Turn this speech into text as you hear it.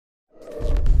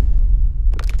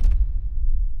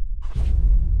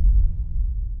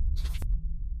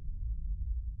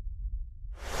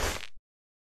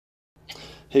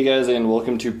Hey guys, and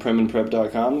welcome to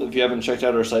PrimandPrep.com. If you haven't checked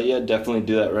out our site yet, definitely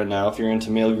do that right now. If you're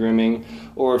into male grooming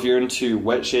or if you're into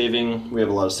wet shaving, we have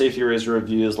a lot of safety razor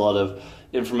reviews, a lot of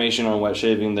information on wet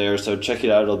shaving there, so check it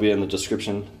out. It'll be in the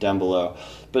description down below.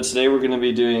 But today we're going to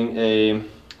be doing a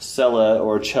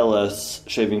Cella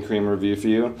shaving cream review for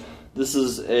you. This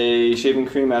is a shaving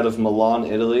cream out of Milan,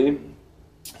 Italy,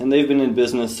 and they've been in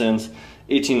business since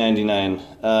 1899.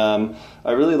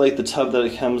 I really like the tub that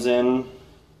it comes in.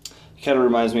 It kind of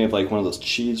reminds me of like one of those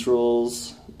cheese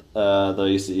rolls that I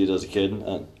used to eat as a kid.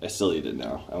 I still eat it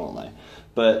now, I won't lie.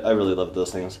 But I really love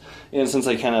those things. And since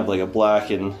I kind of have like a black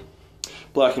and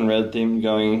red theme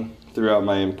going throughout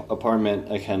my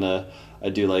apartment, I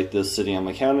do like this sitting on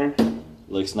my counter. It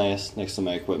looks nice next to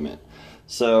my equipment.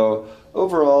 So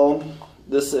overall,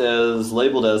 this is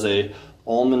labeled as a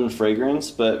almond fragrance,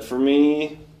 but for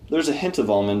me, there's a hint of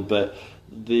almond, but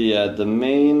the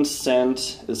main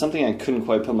scent is something I couldn't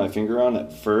quite put my finger on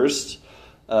at first.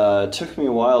 It took me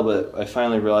a while, but I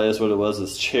finally realized what it was.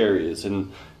 Is cherries,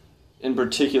 and in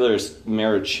particular it's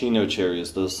maraschino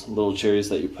cherries, those little cherries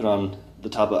that you put on the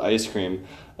top of ice cream.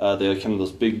 They come in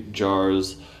those big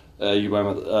jars. You buy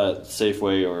them at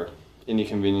Safeway or any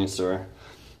convenience store.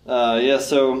 Yeah,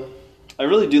 so I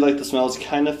really do like the smell. It's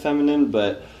kind of feminine,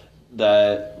 but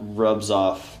that rubs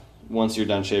off once you're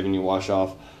done shaving. You wash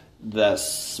off, that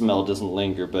smell doesn't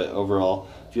linger. But overall,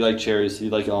 if you like cherries,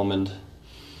 you like almond,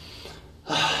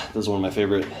 this is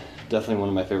definitely one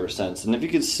of my favorite scents. And if you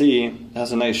could see, it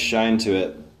has a nice shine to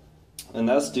it, and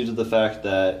that's due to the fact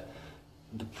that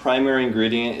the primary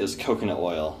ingredient is coconut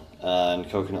oil. And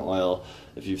coconut oil,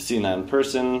 if you've seen that in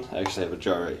person, I actually have a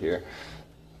jar right here.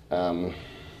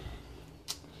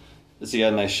 It's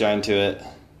got a nice shine to it,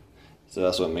 so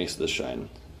that's what makes this shine.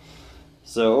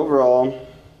 So overall,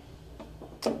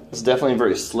 it's definitely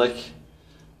very slick,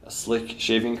 a slick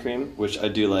shaving cream, which I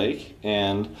do like,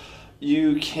 and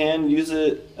you can use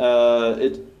it.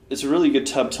 It's a really good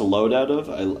tub to load out of.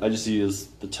 I just use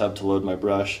the tub to load my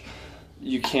brush.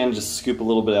 You can just scoop a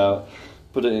little bit out,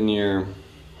 put it in your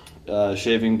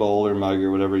shaving bowl or mug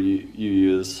or whatever you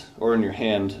use, or in your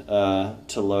hand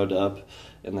to load up,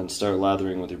 and then start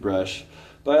lathering with your brush.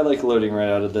 But I like loading right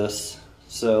out of this.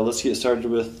 So let's get started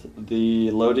with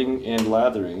the loading and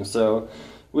lathering. So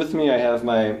with me I have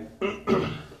my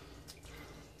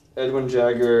Edwin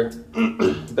Jagger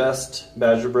Best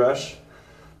Badger Brush,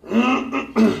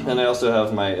 and I also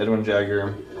have my Edwin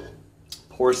Jagger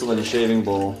Porcelain Shaving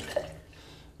Bowl,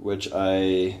 which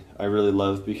I really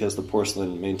love because the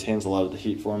porcelain maintains a lot of the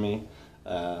heat for me.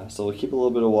 So we'll keep a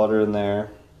little bit of water in there,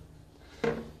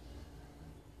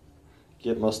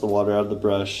 get most of the water out of the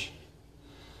brush,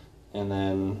 and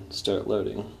then start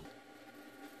loading.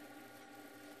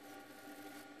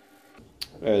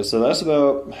 Alright, so that's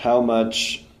about how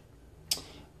much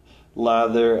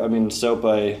soap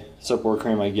or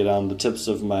cream I get on the tips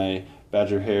of my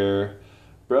badger hair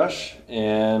brush,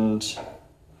 and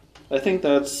I think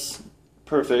that's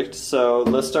perfect. So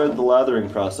let's start the lathering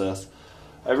process.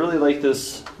 I really like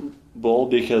this bowl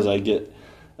because I get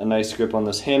a nice grip on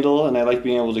this handle, and I like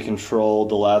being able to control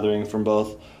the lathering from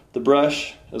both the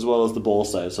brush as well as the bowl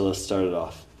side. So let's start it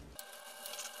off.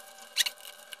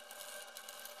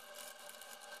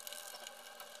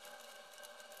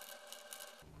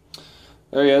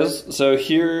 Alright guys, so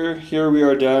here we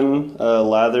are done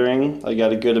lathering. I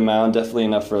got a good amount, definitely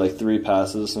enough for like 3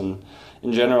 passes, and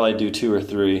in general I do 2 or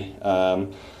 3.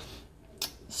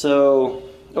 So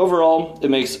overall it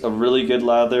makes a really good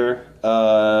lather.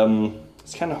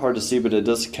 It's kind of hard to see, but it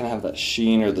does kind of have that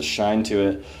sheen or the shine to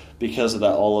it because of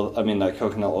that that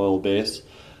coconut oil base,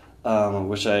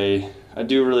 which I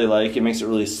do really like. It makes it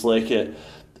really slick. It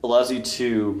allows you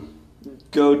to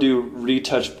go do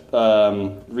retouch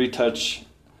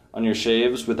on your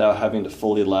shaves without having to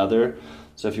fully lather.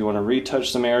 So if you want to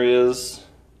retouch some areas,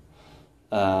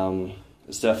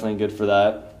 it's definitely good for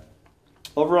that.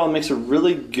 Overall, it makes a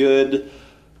really good,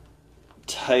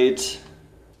 tight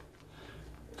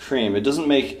cream. It doesn't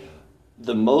make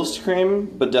the most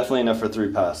cream, but definitely enough for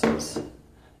 3 passes.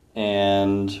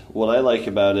 And what I like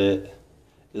about it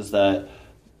is that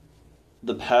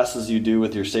the passes you do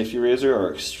with your safety razor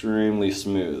are extremely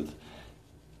smooth.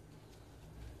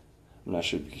 I'm not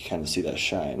sure if you can kind of see that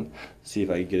shine. See if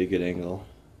I can get a good angle.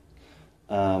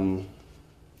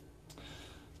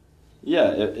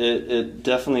 Yeah, it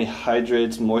definitely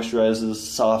hydrates, moisturizes,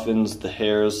 softens the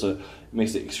hairs, so it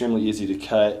makes it extremely easy to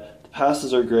cut. The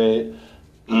passes are great,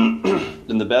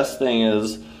 and the best thing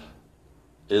is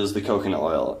the coconut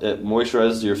oil. It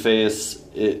moisturizes your face.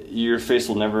 Your face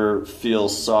will never feel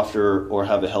softer or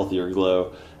have a healthier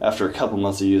glow after a couple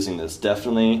months of using this.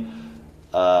 Definitely,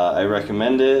 I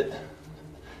recommend it.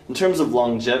 In terms of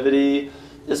longevity,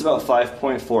 it's about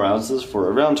 5.4 ounces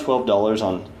for around $12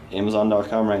 on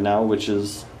Amazon.com right now, which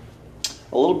is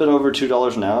a little bit over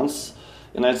 $2 an ounce.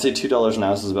 And I'd say $2 an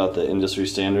ounce is about the industry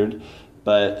standard,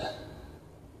 but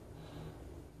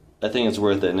I think it's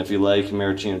worth it. And if you like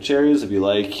maraschino cherries, if you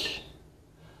like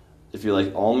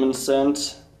almond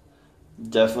scent,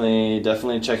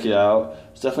 definitely check it out.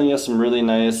 It's definitely got some really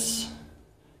nice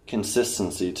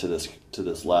consistency to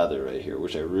this lather right here,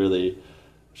 which I really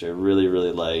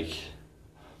like.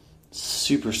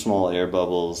 Super small air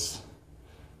bubbles,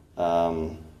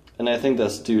 and I think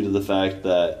that's due to the fact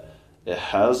that it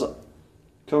has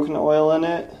coconut oil in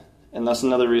it, and that's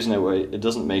another reason it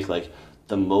doesn't make like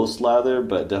the most lather,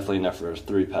 but definitely enough for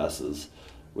 3 passes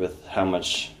with how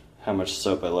much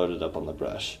soap I loaded up on the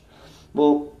brush.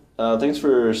 Well, thanks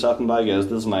for stopping by, guys.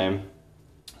 This is my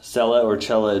Cella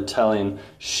Italian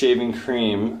shaving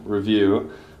cream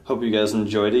review. Hope you guys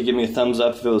enjoyed it. Give me a thumbs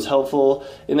up if it was helpful,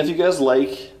 and if you guys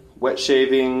like wet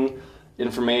shaving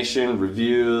information,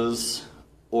 reviews,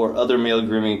 or other male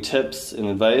grooming tips and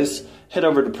advice, head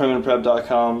over to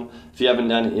PrimandPrep.com. If you haven't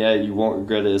done it yet, you won't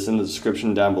regret it. It's in the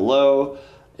description down below.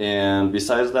 And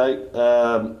besides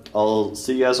that, I'll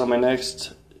see you guys on my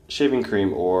next shaving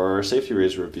cream or safety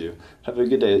razor review. Have a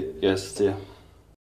good day, guys. See ya.